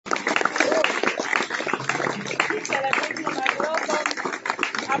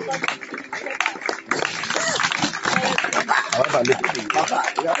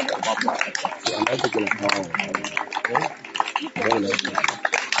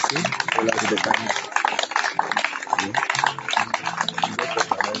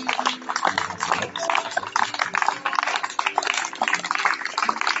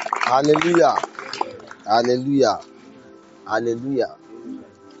Hallelujah. Hallelujah. Hallelujah.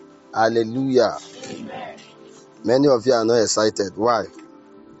 Hallelujah. Many of you are not excited. Why?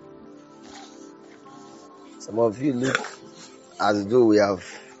 Some of you look as though we have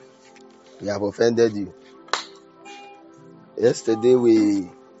offended you. Yesterday we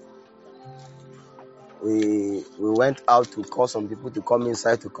went out to call some people to come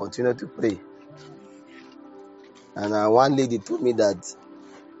inside to continue to pray. And one lady told me that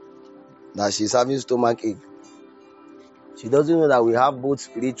she's having stomach ache. She doesn't know that we have both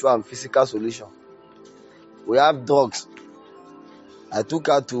spiritual and physical solution. We have drugs. I took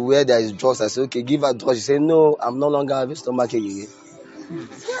her to where there is drugs. I said, okay, give her drugs. She said, no, I'm no longer having stomach ache again.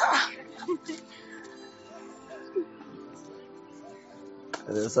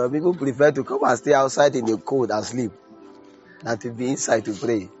 Some people prefer to come and stay outside in the cold and sleep than to be inside to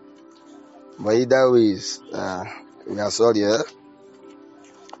pray. But either ways, we are sorry.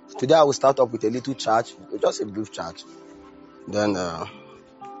 Today I will start off with a little charge, just a brief charge. Then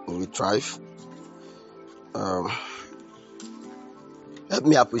we will thrive. Let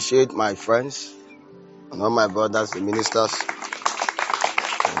me appreciate my friends and all my brothers, the ministers.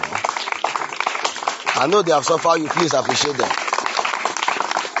 I know they have suffered. You please appreciate them.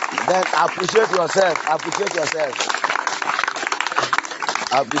 Then appreciate yourself. Appreciate yourself.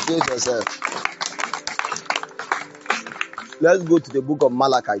 Appreciate yourself. Let's go to the book of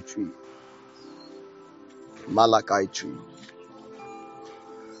Malachi 3. Malachi 3.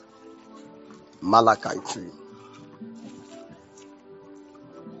 Malachi 3.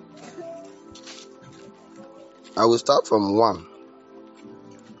 I will start from 1.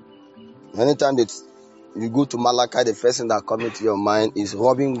 Anytime that you go to Malachi, the first thing that comes into your mind is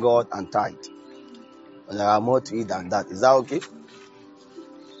robbing God and tithe. And there are more to it than that. Is that okay?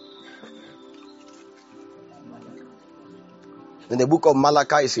 In the book of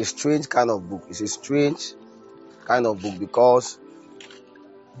Malachi is a strange kind of book. It's a strange kind of book because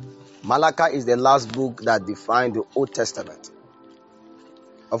Malachi is the last book that defined the Old Testament.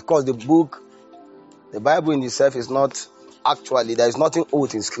 Of course, the Bible in itself is not actually, there is nothing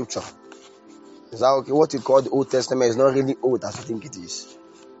old in scripture. Is that okay? What you call the Old Testament is not really old as you think it is.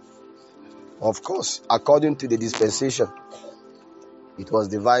 Of course, according to the dispensation, it was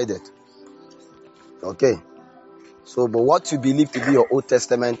divided. Okay. So, but what you believe to be your Old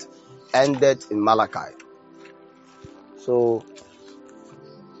Testament ended in Malachi. So,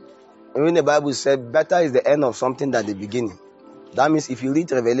 when the Bible said, better is the end of something than the beginning. That means if you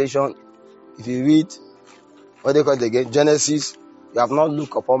read Revelation, if you read, what they call it again, Genesis, you have not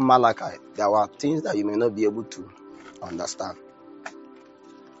looked upon Malachi. There are things that you may not be able to understand.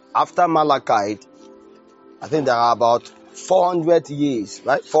 After Malachi, I think there are about 400 years,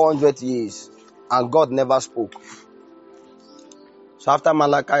 right? 400 years. And God never spoke. So after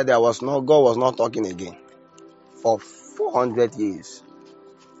Malachi, God was not talking again. For 400 years.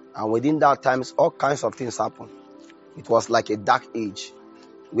 And within that time, all kinds of things happened. It was like a dark age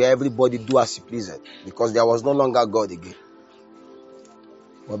where everybody do as he pleased because there was no longer God again.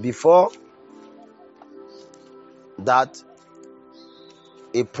 But before that,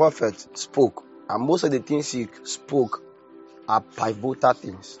 a prophet spoke, and most of the things he spoke are pivotal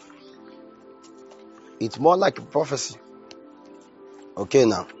things. It's more like a prophecy. Okay,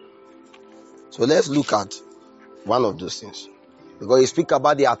 now. So let's look at one of those things. Because he speaks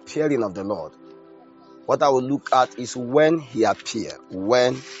about the appearing of the Lord. What I will look at is when he appears.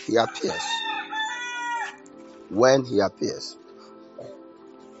 When he appears. When he appears.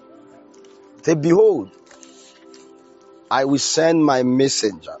 Say, behold, I will send my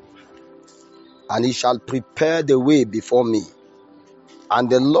messenger, and he shall prepare the way before me. And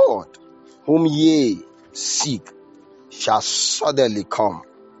the Lord, whom ye seek, shall suddenly come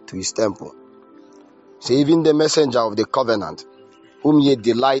to his temple. Say, even the messenger of the covenant, whom ye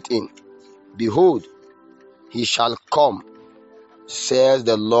delight in, behold, he shall come, says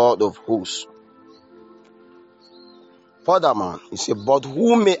the Lord of hosts. Furthermore, he said, but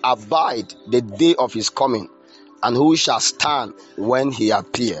who may abide the day of his coming, and who shall stand when he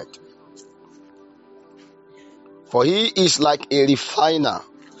appeared? For he is like a refiner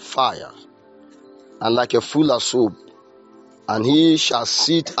fire, and like a fuller's soap, and he shall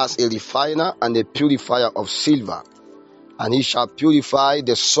sit as a refiner and a purifier of silver, and he shall purify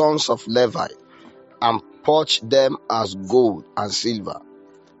the sons of Levi, and purge them as gold and silver,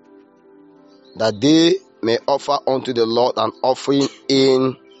 that they may offer unto the Lord an offering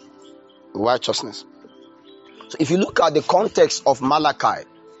in righteousness. So if you look at the context of Malachi,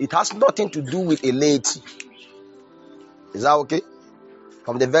 it has nothing to do with a laity. Is that okay?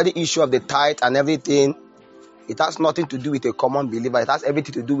 From the very issue of the tithe and everything, it has nothing to do with a common believer. It has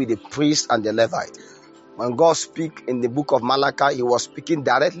everything to do with the priest and the Levite. When God speaks in the book of Malachi, he was speaking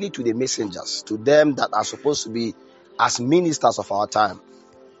directly to the messengers, to them that are supposed to be as ministers of our time.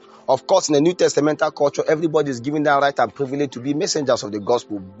 Of course, in the New Testamental culture, everybody is given that right and privilege to be messengers of the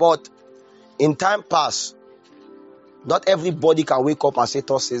gospel. But in time past, not everybody can wake up and say,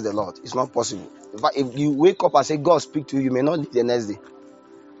 "Thus says the Lord." It's not possible. In fact, if you wake up and say, "God speak to you," you may not live the next day.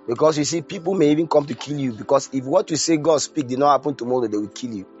 Because you see, people may even come to kill you. Because if what you say God speak did not happen tomorrow, they will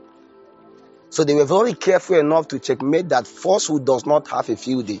kill you. So they were very careful enough to checkmate that falsehood does not have a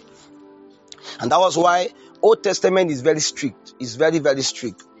field day. And that was why Old Testament is very strict. It's very, very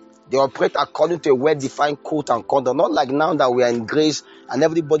strict. They operate according to a well-defined code and conduct. Not like now that we are in grace and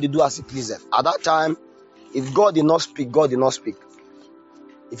everybody do as he pleases. At that time, if God did not speak, God did not speak.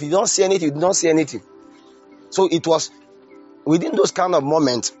 If you don't see anything, you do not see anything. So it was within those kind of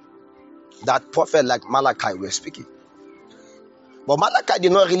moments that prophet like Malachi were speaking. But Malachi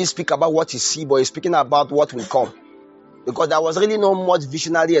did not really speak about what he see, but he's speaking about what will come. Because there was really no much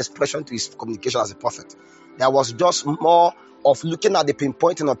visionary expression to his communication as a prophet. There was just more of looking at the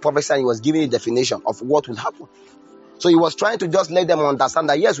pinpointing of prophecy, and he was giving a definition of what will happen. So he was trying to just let them understand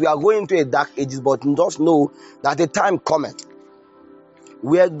that yes, we are going into a dark ages, but just know that the time cometh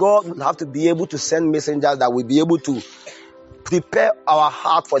where God will have to be able to send messengers that will be able to prepare our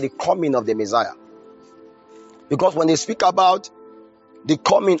heart for the coming of the Messiah. Because when they speak about the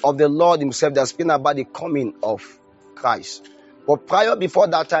coming of the Lord himself, they're speaking about the coming of Christ. But before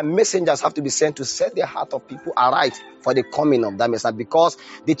that time, messengers have to be sent to set the heart of people aright for the coming of that Messiah. Because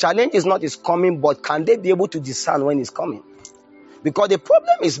the challenge is not his coming, but can they be able to discern when he's coming? Because the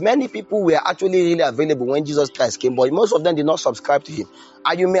problem is many people were actually really available when Jesus Christ came, but most of them did not subscribe to him.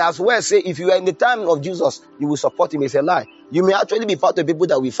 And you may as well say, if you are in the time of Jesus, you will support him. It's a lie. You may actually be part of the people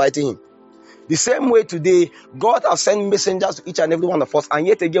that will be fighting him. The same way today, God has sent messengers to each and every one of us, and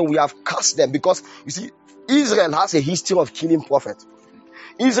yet again we have cast them. Because you see, Israel has a history of killing prophets.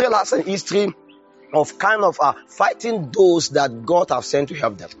 Israel has a history of fighting those that God has sent to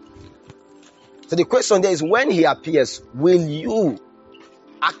help them. So the question there is, when he appears, will you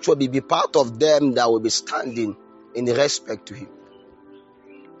actually be part of them that will be standing in respect to him?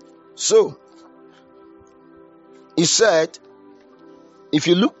 So, he said, if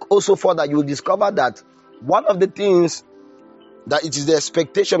you look also further, you will discover that one of the things that it is the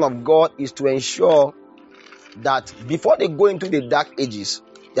expectation of God is to ensure that before they go into the dark ages,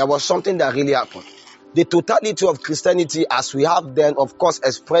 there was something that really happened. The totality of Christianity as we have then, of course,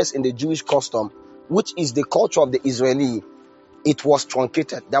 expressed in the Jewish custom, which is the culture of the Israeli, it was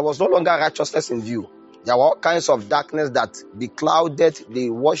truncated. There was no longer righteousness in view. There were all kinds of darkness that beclouded the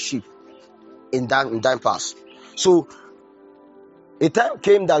worship in time past. So, a time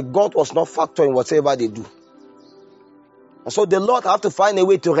came that God was not factoring whatever they do. And so the Lord have to find a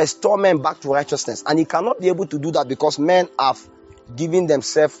way to restore men back to righteousness. And he cannot be able to do that because men have given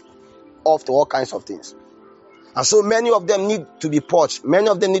themselves off to all kinds of things. And so many of them need to be purged. Many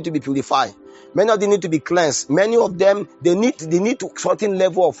of them need to be purified. Many of them need to be cleansed. Many of them, they need to certain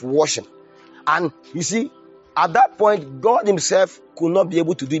level of washing. And you see, at that point, God himself could not be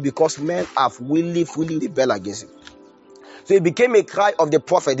able to do it because men have willfully rebelled against him. So it became a cry of the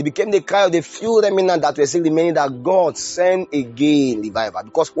prophet. It became the cry of the few remnant that were still remaining, that God send again revival.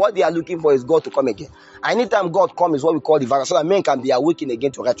 Because what they are looking for is God to come again. And anytime God comes is what we call revival, so that men can be awakened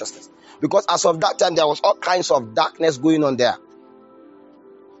again to righteousness. Because as of that time, there was all kinds of darkness going on there.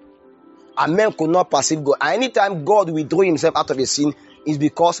 And men could not perceive God. And anytime God withdrew himself out of a sin, is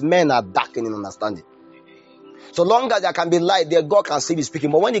because men are darkened in understanding. So long as there can be light there, God can still be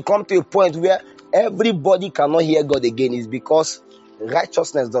speaking. But when it comes to a point where everybody cannot hear God again, it's because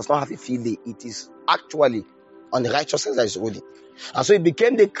righteousness does not have a field day. It is actually unrighteousness that is ruling. And so it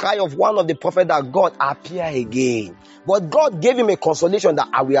became the cry of one of the prophets that God appear again. But God gave him a consolation that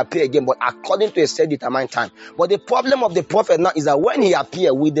I will appear again, but according to a set determined time. But the problem of the prophet now is that when he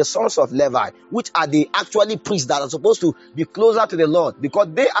appeared with the sons of Levi, which are the actually priests that are supposed to be closer to the Lord, because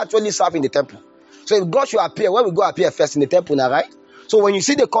they actually serve in the temple. So if God should appear, where will God appear first? In the temple now, right? So when you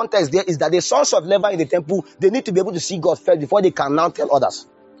see the context there, is that the sons of Levi in the temple, they need to be able to see God first before they can now tell others.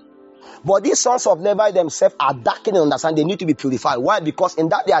 But these sons of Levi themselves are darkened in understanding. They need to be purified. Why? Because in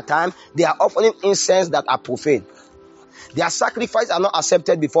that their time, they are offering incense that are profane. Their sacrifices are not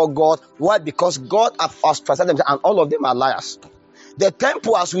accepted before God. Why? Because God has ostracized them, and all of them are liars. The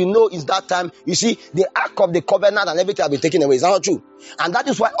temple, as we know, is that time, you see, the ark of the covenant and everything have been taken away. Is that not true? And that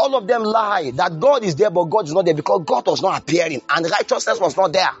is why all of them lie, that God is there, but God is not there, because God was not appearing, and righteousness was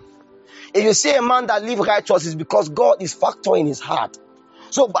not there. If you see a man that lives righteous, it's because God is factoring in his heart.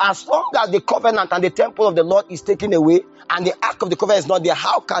 So as long as the covenant and the temple of the Lord is taken away, and the ark of the covenant is not there,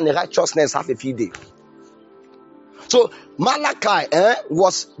 how can the righteousness have a field day? So Malachi,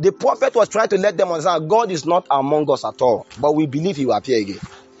 the prophet was trying to let them understand God is not among us at all, but we believe he will appear again.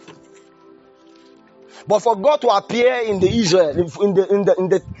 But for God to appear in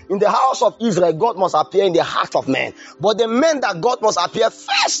the house of Israel, God must appear in the heart of men. But the men that God must appear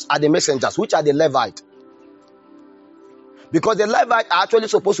first are the messengers, which are the Levites. Because the Levites are actually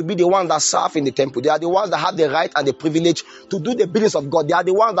supposed to be the ones that serve in the temple. They are the ones that have the right and the privilege to do the business of God. They are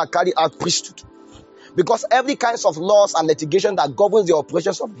the ones that carry out priesthood. Because every kinds of laws and litigation that governs the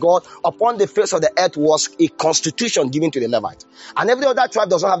operations of God upon the face of the earth was a constitution given to the Levites. And every other tribe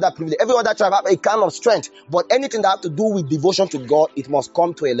does not have that privilege. Every other tribe has a kind of strength. But anything that has to do with devotion to God, it must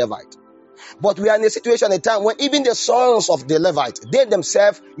come to a Levite. But we are in a situation, a time when even the sons of the Levites, they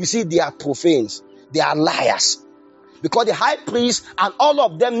themselves, you see, they are profanes. They are liars. Because the high priest and all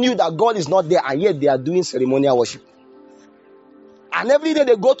of them knew that God is not there, and yet they are doing ceremonial worship. And every day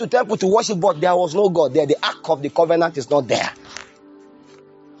they go to temple to worship, but there was no God there. The ark of the covenant is not there.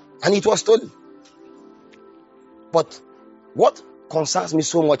 And it was stolen. But what concerns me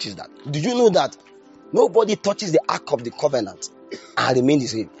so much is that, do you know that nobody touches the ark of the covenant and remain the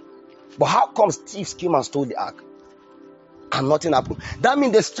same? But how come thieves came and stole the ark and nothing happened? That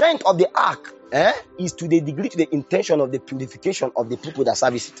means the strength of the ark is to the degree, to the intention of the purification of the people that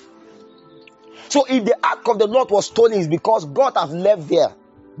service it. So if the ark of the Lord was stolen, it's because God has left there.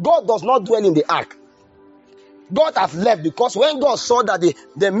 God does not dwell in the ark. God has left, because when God saw that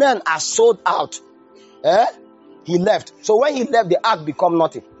the men are sold out, he left. So when he left, the ark become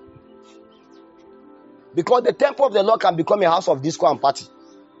nothing. Because the temple of the Lord can become a house of disco and party.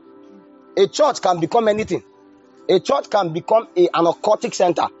 A church can become anything. A church can become an occultic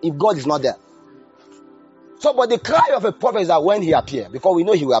center if God is not there. So, but the cry of a prophet is that when he appears, because we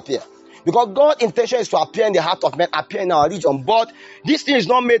know he will appear. Because God's intention is to appear in the heart of men, appear in our region. But this thing is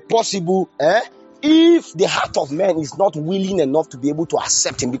not made possible if the heart of man is not willing enough to be able to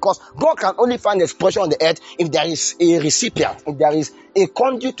accept him. Because God can only find expression on the earth if there is a recipient, if there is a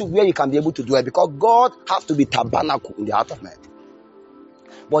conduit to where he can be able to dwell. Because God has to be tabernacle in the heart of man.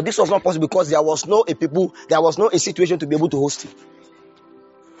 But this was not possible because there was no a situation to be able to host him.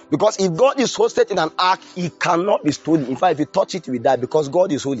 Because if God is hosted in an ark, he cannot be stolen. In fact, if you touch it, you will die, because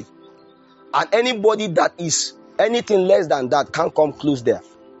God is holy. And anybody that is anything less than that can't come close there.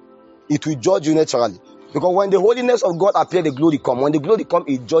 It will judge you naturally. Because when the holiness of God appears, the glory comes. When the glory comes,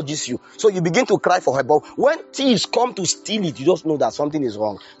 it judges you. So you begin to cry for help. But when thieves come to steal it, you just know that something is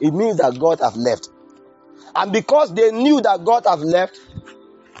wrong. It means that God has left. And because they knew that God has left,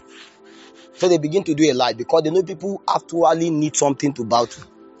 so they begin to do a lie. Because they know people actually need something to bow to.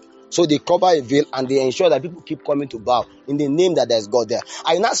 So they cover a veil and they ensure that people keep coming to bow in the name that there's God there.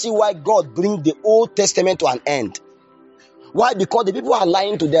 I now see why God brings the Old Testament to an end. Why? Because the people are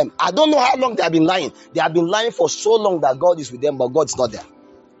lying to them. I don't know how long they have been lying. They have been lying for so long that God is with them, but God is not there.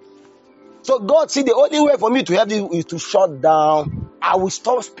 So God, see, the only way for me to help you is to shut down. I will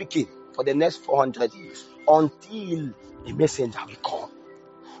stop speaking for the next 400 years until the messenger will come.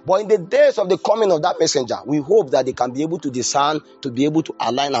 But in the days of the coming of that messenger, we hope that they can be able to discern, to be able to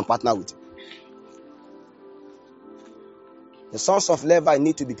align and partner with him. The sons of Levi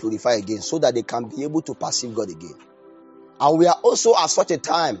need to be purified again so that they can be able to perceive God again. And we are also at such a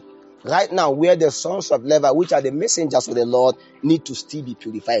time right now where the sons of Levi, which are the messengers of the Lord, need to still be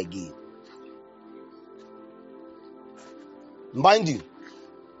purified again. Mind you,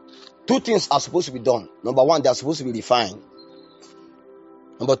 two things are supposed to be done. Number one, they are supposed to be refined.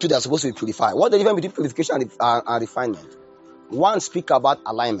 Number two, they are supposed to be purified. What is the difference between purification and refinement? One speak about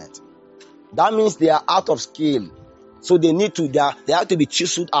alignment. That means they are out of scale. So they have to be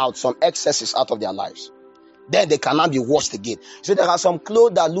chiseled out, some excesses out of their lives. Then they cannot be washed again. So there are some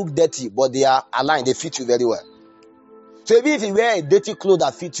clothes that look dirty, but they are aligned. They fit you very well. So even if you wear a dirty clothes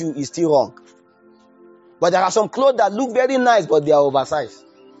that fit you, it's still wrong. But there are some clothes that look very nice, but they are oversized.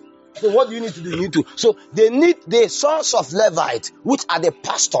 So what do you need to do? You need to. So they need the sons of Levite, which are the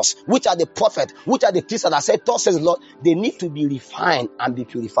pastors, which are the prophet, which are the priests that said, "Thus says the Lord." They need to be refined and be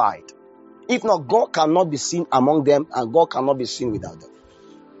purified. If not, God cannot be seen among them, and God cannot be seen without them.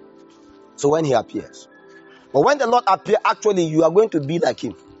 So when he appears, but when the Lord appears, actually you are going to be like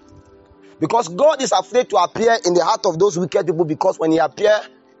him, Because God is afraid to appear in the heart of those wicked people, because when he appears,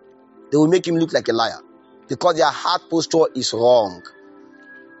 they will make him look like a liar. Because their heart posture is wrong.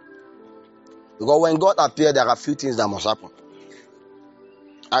 Because when God appears, there are a few things that must happen.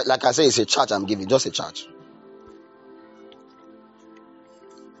 Like I say, it's a charge I'm giving, just a charge.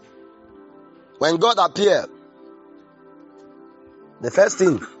 When God appears, the first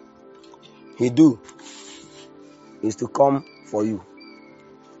thing he do is to come for you.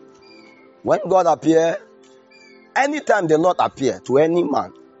 When God appears, anytime the Lord appears to any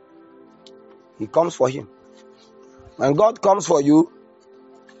man, he comes for him. When God comes for you,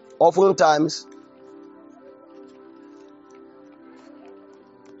 oftentimes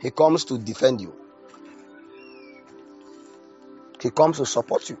he comes to defend you. He comes to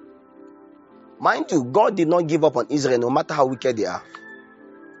support you. Mind you, God did not give up on Israel no matter how wicked they are.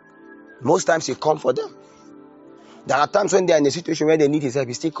 Most times he comes for them. There are times when they are in a situation where they need his help,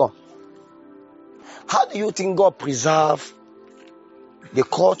 he still comes. How do you think God preserved the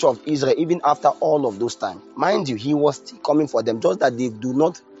culture of Israel even after all of those times? Mind you, he was still coming for them, just that they do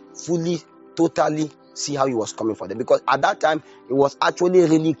not fully, totally see how he was coming for them. Because at that time, he was actually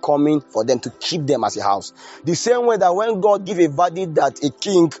really coming for them to keep them as a house. The same way that when God gave a verdict that a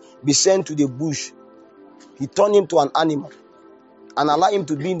king be sent to the bush, he turned him to an animal and allowed him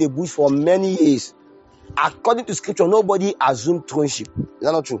to be in the bush for many years. According to scripture, nobody assumed throneship. Is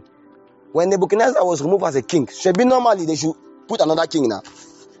that not true? When Nebuchadnezzar was removed as a king, should be normally they should put another king now.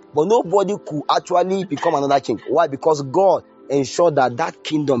 But nobody could actually become another king. Why? Because God ensured that that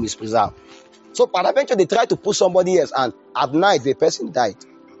kingdom is preserved. So peradventure they tried to put somebody else, and at night the person died.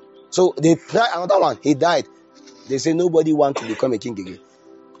 So they tried another one, he died. They say nobody wants to become a king again.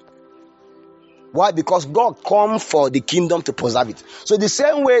 Why? Because God comes for the kingdom to preserve it. So the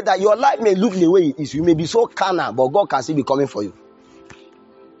same way that your life may look the way it is, you may be so carnal, but God can still be coming for you.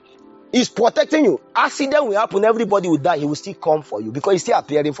 He's protecting you. Accident will happen, everybody will die, he will still come for you because he's still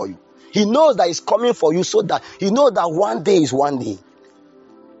appearing for you. He knows that he's coming for you, so that he knows that one day is one day.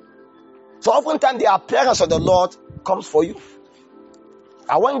 So oftentimes the appearance of the Lord comes for you.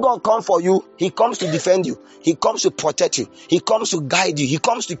 And when God comes for you, he comes to defend you. He comes to protect you. He comes to guide you. He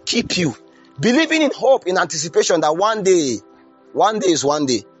comes to keep you. Believing in hope, in anticipation that one day is one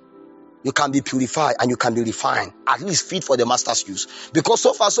day, you can be purified and you can be refined, at least fit for the master's use. Because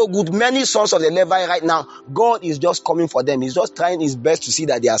so far so good, many sons of the Levi right now, God is just coming for them. He's just trying his best to see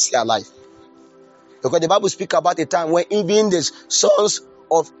that they are still alive. Because the Bible speaks about a time when even the sons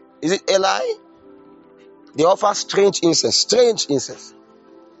of, is it Eli? They offer strange incense,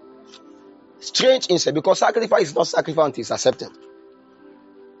 because sacrifice is not sacrifice until it's accepted.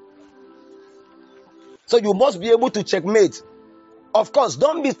 So you must be able to checkmate. Of course,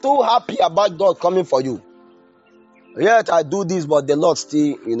 don't be too happy about God coming for you. Yet I do this, but the Lord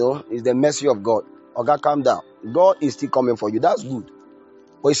still, is the mercy of God. Okay, calm down. God is still coming for you. That's good.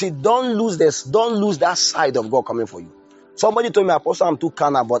 But you see, don't lose that side of God coming for you. Somebody told me, Apostle, I'm too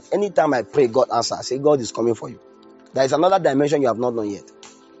carnal, but anytime I pray, God answers. I say, God is coming for you. There is another dimension you have not known yet.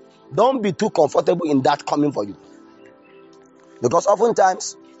 Don't be too comfortable in that coming for you. Because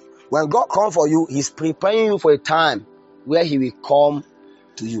oftentimes, when God comes for you, he's preparing you for a time where he will come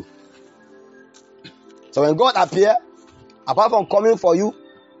to you. So when God appears, apart from coming for you,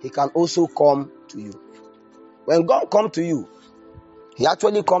 he can also come to you. When God comes to you, he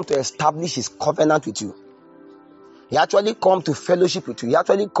actually comes to establish his covenant with you. He actually comes to fellowship with you. He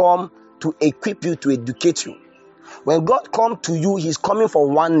actually comes to equip you, to educate you. When God comes to you, he's coming for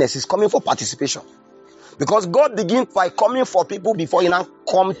oneness. He's coming for participation. Because God begins by coming for people before he now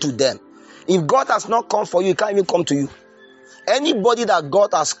comes to them. If God has not come for you, he can't even come to you. Anybody that God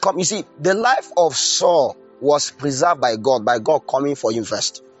has come, you see, the life of Saul was preserved by God coming for him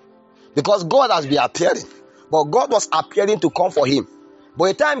first. Because God has been appearing. But God was appearing to come for him. But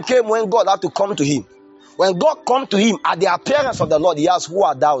a time came when God had to come to him. When God come to him at the appearance of the Lord, he asked, "Who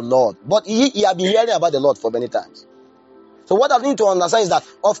art thou, Lord?" But he had been hearing about the Lord for many times. So what I need to understand is that,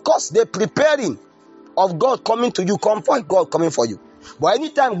 of course, the preparing of God coming to you, come for God coming for you. But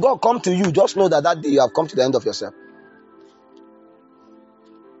anytime God comes to you, just know that day you have come to the end of yourself.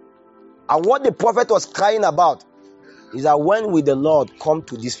 And what the prophet was crying about is that when will the Lord come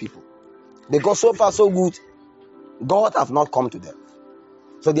to these people? Because so far so good, God have not come to them.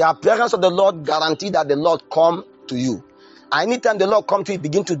 So the appearance of the Lord guaranteed that the Lord come to you. And anytime the Lord comes to you,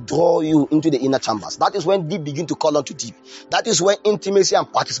 begin to draw you into the inner chambers. That is when deep begin to call unto deep. That is when intimacy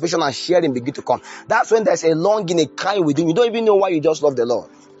and participation and sharing begin to come. That's when there's a longing, a crying within you. You don't even know why you just love the Lord.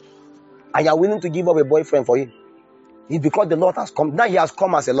 And you're willing to give up a boyfriend for him. It's because the Lord has come. Now he has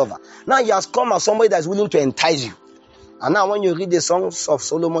come as a lover. Now he has come as somebody that is willing to entice you. And now when you read the Songs of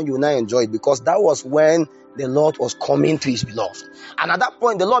Solomon, you will now enjoy it, because that was when the Lord was coming to his beloved. And at that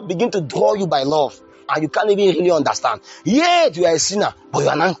point, the Lord began to draw you by love. And you can't even really understand. Yet you are a sinner, but you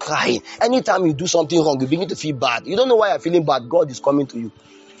are not crying. Anytime you do something wrong, you begin to feel bad. You don't know why you're feeling bad. God is coming to you.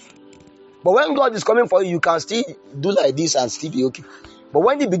 But when God is coming for you, you can still do like this and still be okay. But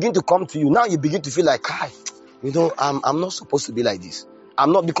when he begin to come to you, now you begin to feel like, I'm not supposed to be like this.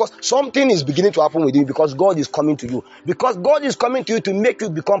 I'm not, because something is beginning to happen with you, because God is coming to you. Because God is coming to you to make you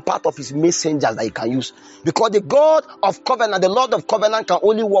become part of his messengers that he can use. Because the God of covenant, the Lord of covenant, can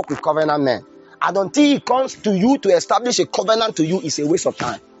only work with covenant men. And until he comes to you to establish a covenant to you, it's a waste of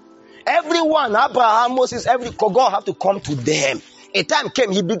time. Everyone, Abraham, Moses, God have to come to them. A time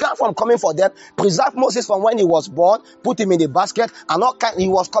came, he began from coming for them, preserved Moses from when he was born, put him in the basket, and he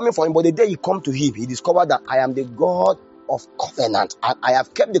was coming for him. But the day he come to him, he discovered that I am the God of covenant, and I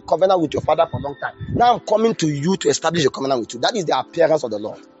have kept the covenant with your father for a long time. Now I'm coming to you to establish a covenant with you. That is the appearance of the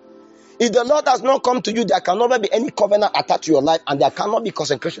Lord. If the Lord has not come to you, there can never be any covenant attached to your life, and there cannot be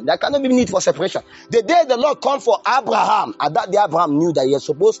consecration. There cannot be need for separation. The day the Lord come for Abraham, at that day Abraham knew that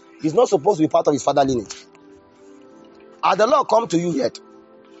he's not supposed to be part of his father lineage. Has the Lord come to you yet?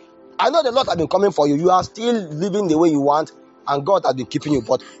 I know the Lord has been coming for you. You are still living the way you want, and God has been keeping you.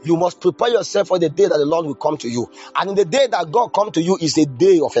 But you must prepare yourself for the day that the Lord will come to you. And in the day that God comes to you is a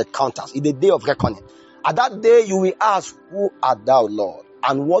day of encounters. It's a day of reckoning. At that day you will ask, who art thou, Lord?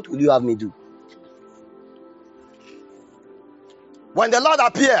 And what will you have me do? When the Lord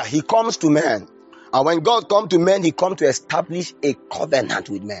appears, he comes to men. And when God comes to men, he comes to establish a covenant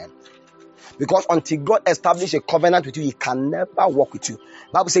with men. Because until God establishes a covenant with you, he can never walk with you.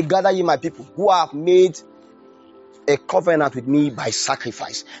 The Bible says, gather ye my people who have made a covenant with me by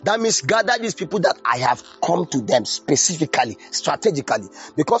sacrifice. That means gather these people that I have come to them specifically, strategically.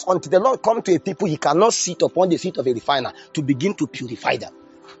 Because until the Lord comes to a people, he cannot sit upon the seat of a refiner to begin to purify them.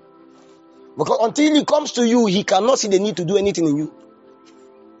 Because until he comes to you, he cannot see the need to do anything in you.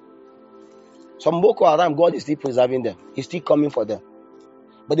 Some Boko Haram, God is still preserving them. He's still coming for them.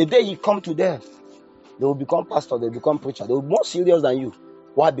 But the day he comes to them, they will become pastor, they will become preacher. They will be more serious than you.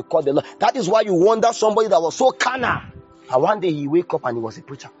 Why? Because the Lord. That is why you wonder somebody that was so carnal, and one day he wake up and he was a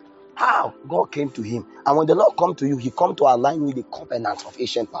preacher. How? God came to him. And when the Lord come to you, he come to align with the covenant of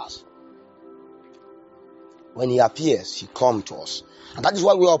ancient past. When he appears, he come to us. And that is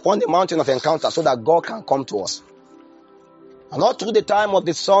why we are upon the mountain of encounter, so that God can come to us. And not through the time of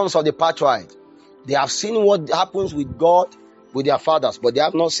the sons of the patriarch. They have seen what happens with God, with their fathers, but they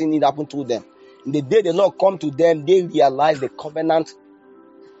have not seen it happen through them. In the day the Lord come to them, they realize the covenant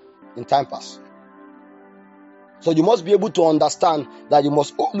in time past. So you must be able to understand that you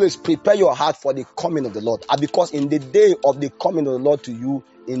must always prepare your heart for the coming of the Lord. And because in the day of the coming of the Lord to you,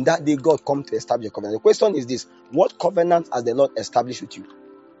 in that day God come to establish a covenant. The question is this: what covenant has the Lord established with you?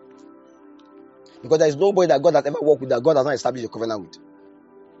 Because there is nobody that God has ever worked with that God has not established a covenant with.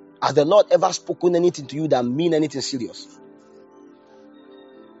 Has the Lord ever spoken anything to you that mean anything serious?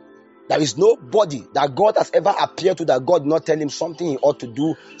 There is nobody that God has ever appeared to that God did not tell him something he ought to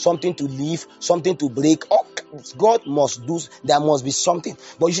do, something to leave, something to break. God must do, there must be something.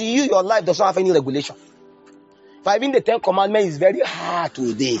 But you see, your life does not have any regulation. Even the 10 commandments is very hard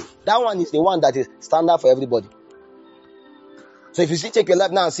to obey. That one is the one that is standard for everybody. So if you still take your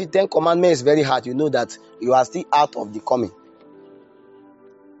life now and see 10 commandments is very hard, you know that you are still out of the coming.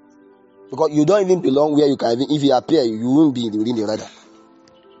 Because you don't even belong where you can even, if you appear, you won't be within the radar.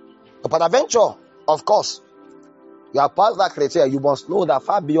 But adventure, of course, you have passed that criteria. You must know that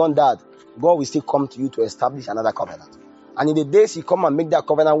far beyond that, God will still come to you to establish another covenant. And in the days he come and make that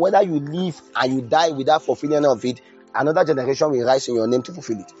covenant, whether you live and you die without fulfilling any of it, another generation will rise in your name to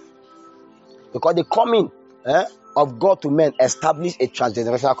fulfill it. Because the coming of God to men establish a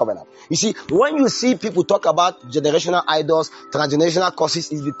transgenerational covenant. You see, when you see people talk about generational idols, transgenerational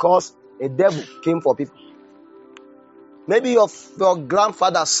curses, it's because a devil came for people. Maybe your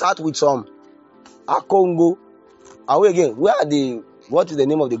grandfather sat with some Akongo. Again, what is the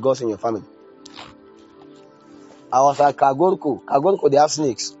name of the gods in your family? I was like Kagorko. Kagorko, they have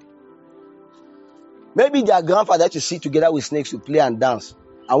snakes. Maybe their grandfather had to sit together with snakes to play and dance.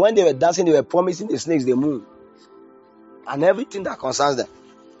 And when they were dancing, they were promising the snakes the moon. And everything that concerns them.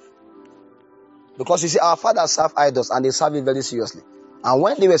 Because you see, our fathers serve idols and they serve it very seriously. And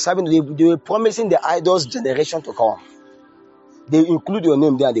when they were serving, they were promising the idols generation to come. They include your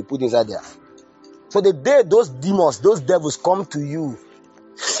name there and they put inside there. So the day those demons, those devils come to you,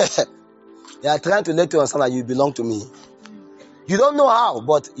 they are trying to let you understand that you belong to me. You don't know how,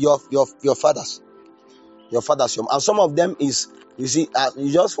 but your fathers, and some of them is, you see,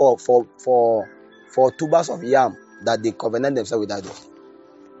 just for tubers of yam, that they covenant themselves with idols.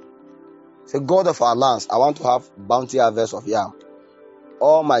 Say, God of our lands, I want to have bounty harvest of yam.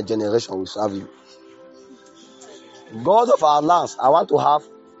 All my generation will serve you. God of our lands, I want to have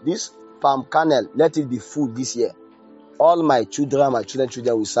this palm kernel. Let it be food this year. All my children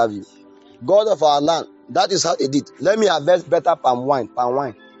will serve you. God of our land, that is how they did. Let me harvest better palm wine.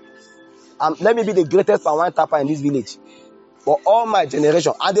 Let me be the greatest palm wine tapper in this village for all my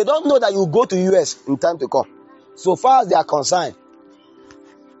generation. And they don't know that you go to US in time to come. So far as they are concerned.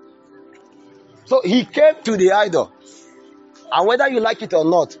 So he came to the idol. And whether you like it or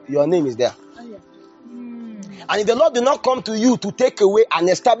not, your name is there. And if the Lord did not come to you to take away and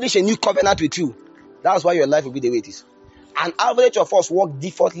establish a new covenant with you, that's why your life will be the way it is. An average of us walk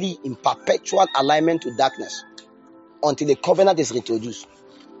defaultly in perpetual alignment to darkness until the covenant is reintroduced.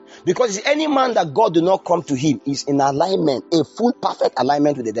 Because any man that God do not come to him is in alignment, a full perfect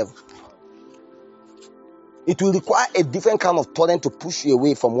alignment with the devil. It will require a different kind of torrent to push you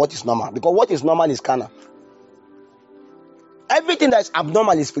away from what is normal. Because what is normal is carnal. Everything that is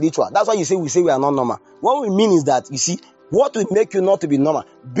abnormal is spiritual. That's why we say we are not normal. What we mean is that, you see, what will make you not to be normal?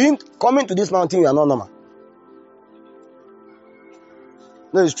 Coming to this mountain, you are not normal.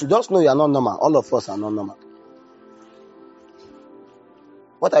 No, it's true. Just know you are not normal. All of us are not normal.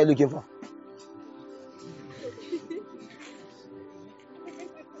 What are you looking for?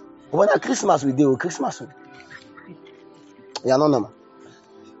 When at Christmas we do Christmas. You are not normal.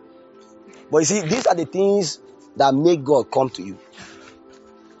 But you see, these are the things that make God come to you.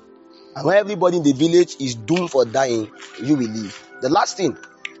 And when everybody in the village is doomed for dying, you will live. The last thing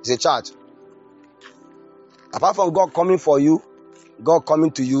is a charge. Apart from God coming for you, God coming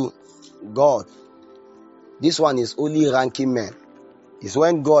to you, God. This one is only ranking men. It's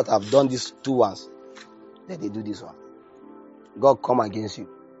when God have done these two ones, then they do this one. God come against you.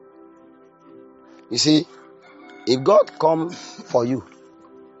 You see, if God come for you,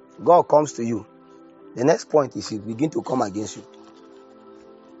 God comes to you, the next point is he begin to come against you.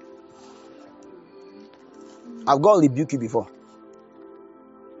 Have God rebuked you before?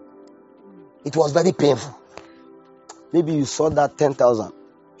 It was very painful. Maybe you saw that 10,000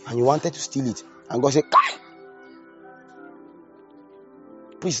 and you wanted to steal it. And God said, "Kai!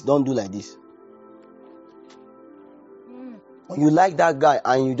 Please don't do like this." When you like that guy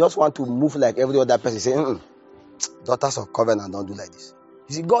and you just want to move like every other person, say, daughters of covenant, don't do like this.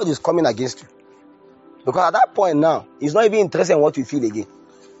 You see, God is coming against you. Because at that point now, he's not even interested in what you feel again.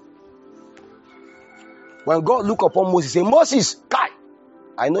 When God look upon Moses, say, "Moses, Kai,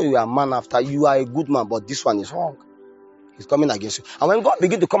 I know you are a man after, you are a good man, but this one is wrong." He's coming against you. And when God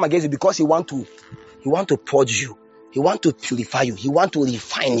begins to come against you, because he want to purge you, he want to purify you, he want to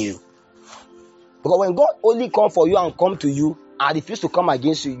refine you. Because when God only come for you and come to you and refuse to come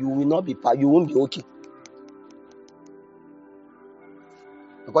against you, you won't be okay.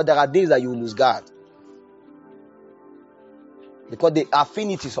 Because there are days that you will lose God. Because the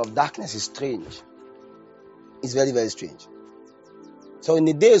affinities of darkness is strange. It's very, very strange. So in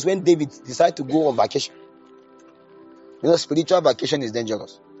the days when David decided to go on vacation, spiritual vacation is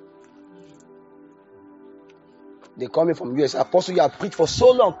dangerous. They call me from US. Apostle, you have preached for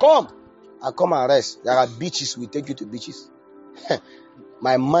so long. Come and rest. There are beaches. We take you to beaches.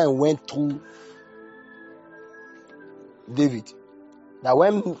 My mind went through David. That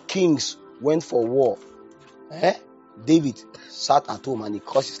when kings went for war, David sat at home and he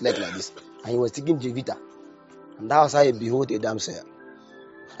crossed his leg like this. And he was taking Jevita. And that was how he behold a damsel.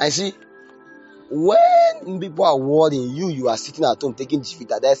 I see, when people are warring, you are sitting at home taking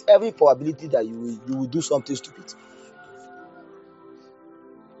Jevita, there's every probability that you will do something stupid.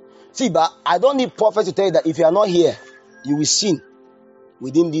 See, but I don't need prophet to tell you that if you are not here, you will sin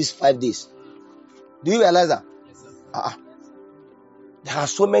within these 5 days. Do you realize that? Yes, sir. There are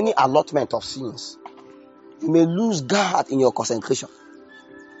so many allotment of sins. You may lose God in your concentration.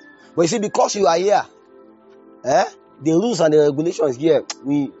 But you see, because you are here, the rules and the regulations here,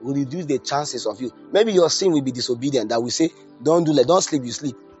 we will reduce the chances of you. Maybe your sin will be disobedient. That we say, don't sleep, you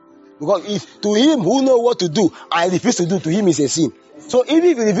sleep. Because if to him who know what to do, I refuse to do, to him is a sin. So even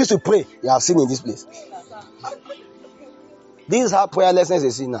if you refuse to pray, you have sin in this place. This is how prayerlessness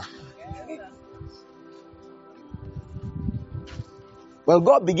is sin now. When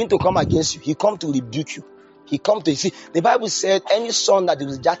God begins to come against you, he comes to rebuke you. He comes to see. The Bible said any son that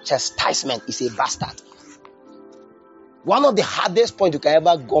is just chastisement is a bastard. One of the hardest points you can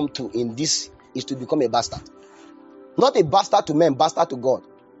ever come to in this is to become a bastard. Not a bastard to men, bastard to God.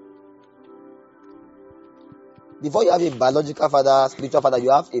 Before you have a biological father, spiritual father, you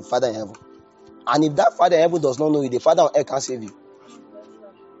have a father in heaven. And if that father in heaven does not know you, the father on earth can't save you.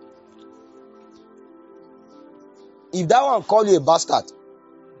 If that one call you a bastard,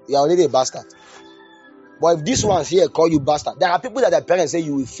 you are already a bastard. But if this ones here call you bastard, there are people that their parents say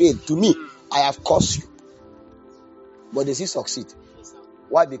you will fail. To me, I have cursed you. But they still succeed.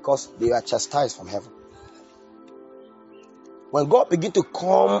 Why? Because they were chastised from heaven. When God begins to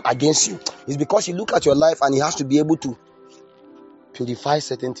come against you, it's because He look at your life and He has to be able to purify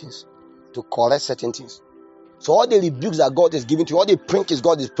certain things, to correct certain things. So all the rebukes that God is giving to you, all the prinkings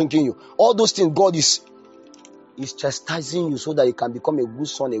God is prinking you, all those things God is chastising you so that you can become a good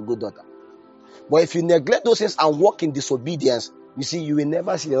son, a good daughter. But if you neglect those things and walk in disobedience, you see, you will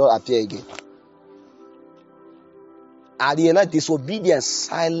never see the Lord appear again. At the end of disobedience,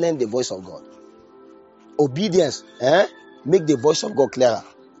 silence the voice of God. Obedience, make the voice of God clearer.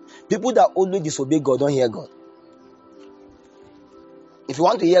 People that always disobey God don't hear God. If you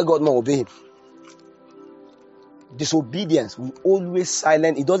want to hear God more, obey Him. Disobedience will always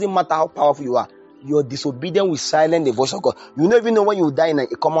silence. It doesn't matter how powerful you are. Your disobedience will silence the voice of God. You don't even know when you will die in a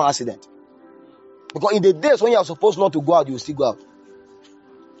common accident. Because in the days when you are supposed not to go out, you will still go out.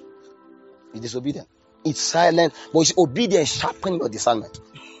 You're disobedient. It's silent, but it's obedience sharpens your discernment.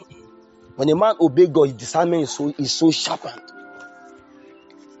 When a man obeys God, his discernment is so sharpened.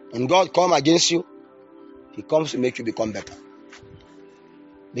 When God comes against you, He comes to make you become better.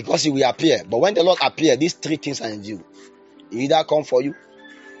 Because He will appear. But when the Lord appears, these three things are in view. He either come for you,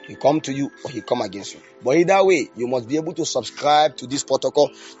 He come to you, or He come against you. But either way, you must be able to subscribe to this protocol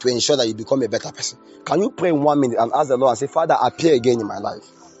to ensure that you become a better person. Can you pray in 1 minute and ask the Lord and say, Father, appear again in my life?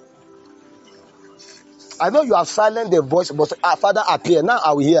 I know you have silenced the voice, but Father, appear. Now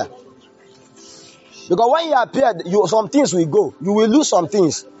I will hear. Because when you appear, some things will go. You will lose some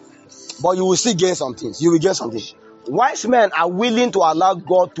things, but you will still gain some things. You will gain something. Wise men are willing to allow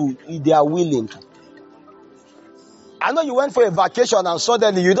God to, they are willing to. I know you went for a vacation and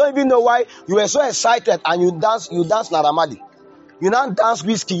suddenly you don't even know why you were so excited and you dance Naramali. You now dance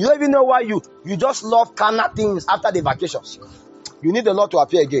whiskey. You don't even know why you just love carnal things after the vacation. You need the Lord to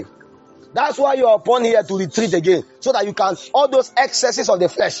appear again. That's why you are upon here to retreat again. So that you can, all those excesses of the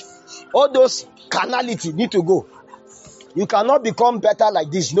flesh, all those carnality need to go. You cannot become better like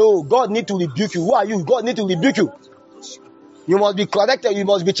this. No, God need to rebuke you. Who are you? God need to rebuke you. You must be corrected. You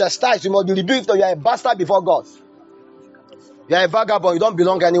must be chastised. You must be rebuked. You are a bastard before God. You are a vagabond. You don't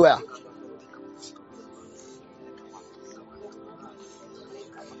belong anywhere.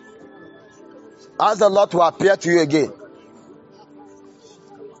 Ask the Lord to appear to you again.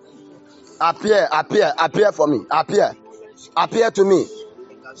 Appear for me. Appear to me.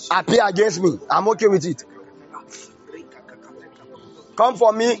 Appear against me. I'm okay with it. Come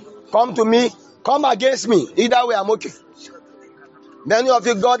for me. Come to me. Come against me. Either way, I'm okay. Many of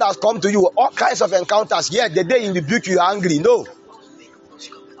you, God has come to you. All kinds of encounters. Yet the day He rebuke you, you're angry. No.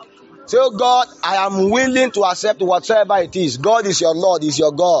 Say, oh God, I am willing to accept whatever it is. God is your Lord, is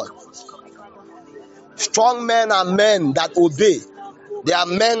your God. Strong men are men that obey. They are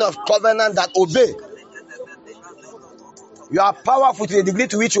men of covenant that obey. You are powerful to the degree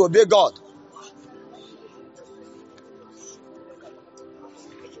to which you obey God.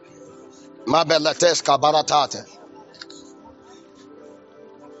 Mabelates kabaratate.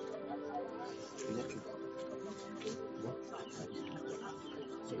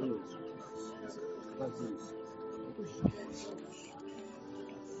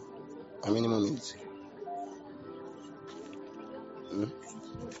 How many more minutes?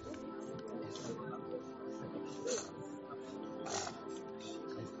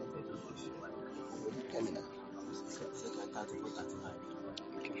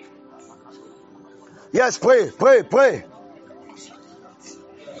 Yes, pray.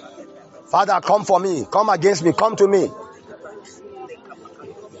 Father, come for me. Come against me. Come to me.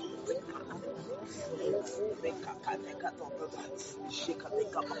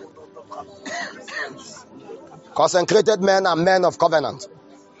 Consecrated men are men of covenant.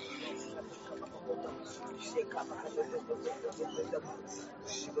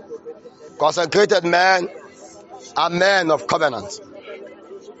 Consecrated men are men of covenant.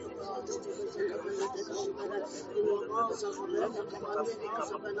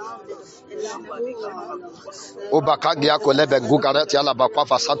 Ubakagia kolebe gugaret yala bakwa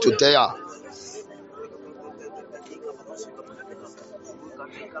fasatuteya.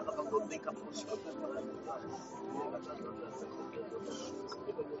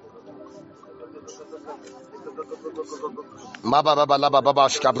 Maba baba la baba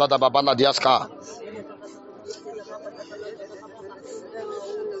shkabrada baba la diaska.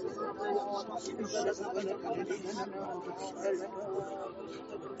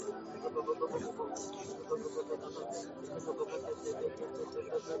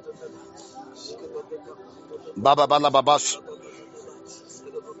 Baba bala babash.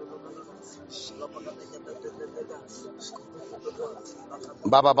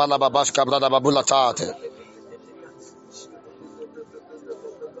 Baba bala babash kabrada babula tate.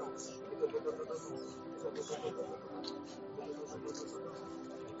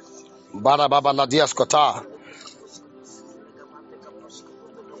 Bara baba la dias kota.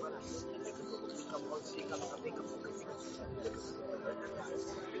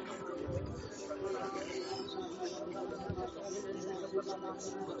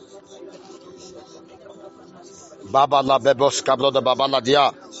 Baba la bebos kabrada baba la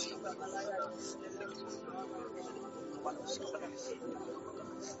dia.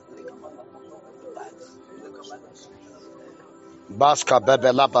 Baska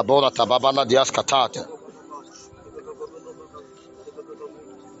bebe la babora tababa la dias katate.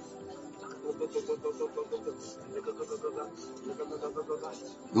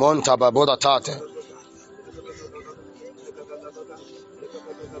 Monta babora tate.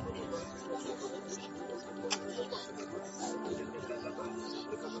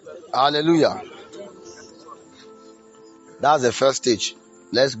 Hallelujah. That's the first stage.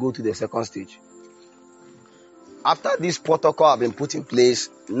 Let's go to the second stage. After this protocol have been put in place,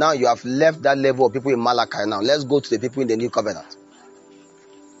 now you have left that level of people in Malachi. Now let's go to the people in the new covenant.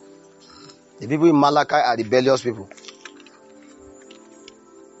 The people in Malachi are rebellious people.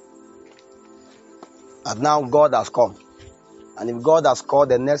 And now God has come. And if God has called,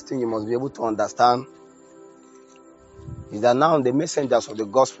 the next thing you must be able to understand is that now the messengers of the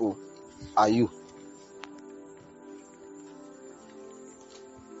gospel are you.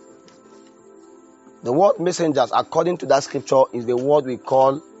 The word messengers, according to that scripture, is the word we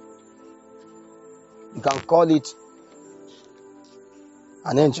call, you can call it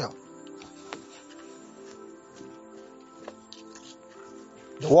an angel.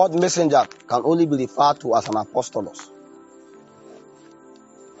 The word messenger can only be referred to as an apostolos.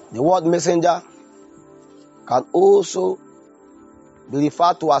 The word messenger can also be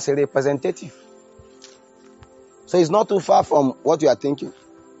referred to as a representative. So it's not too far from what you are thinking.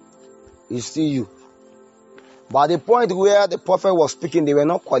 It's still you. But at the point where the prophet was speaking, they were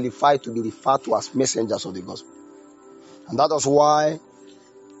not qualified to be referred to as messengers of the gospel. And that was why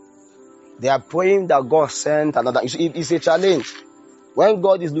they are praying that God sent another. It's a challenge. When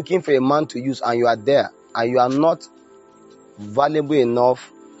God is looking for a man to use and you are there and you are not valuable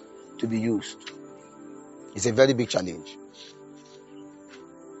enough to be used, it's a very big challenge.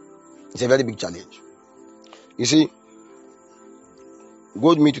 It's a very big challenge. You see, go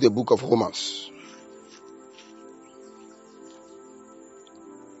with me to the book of Romans.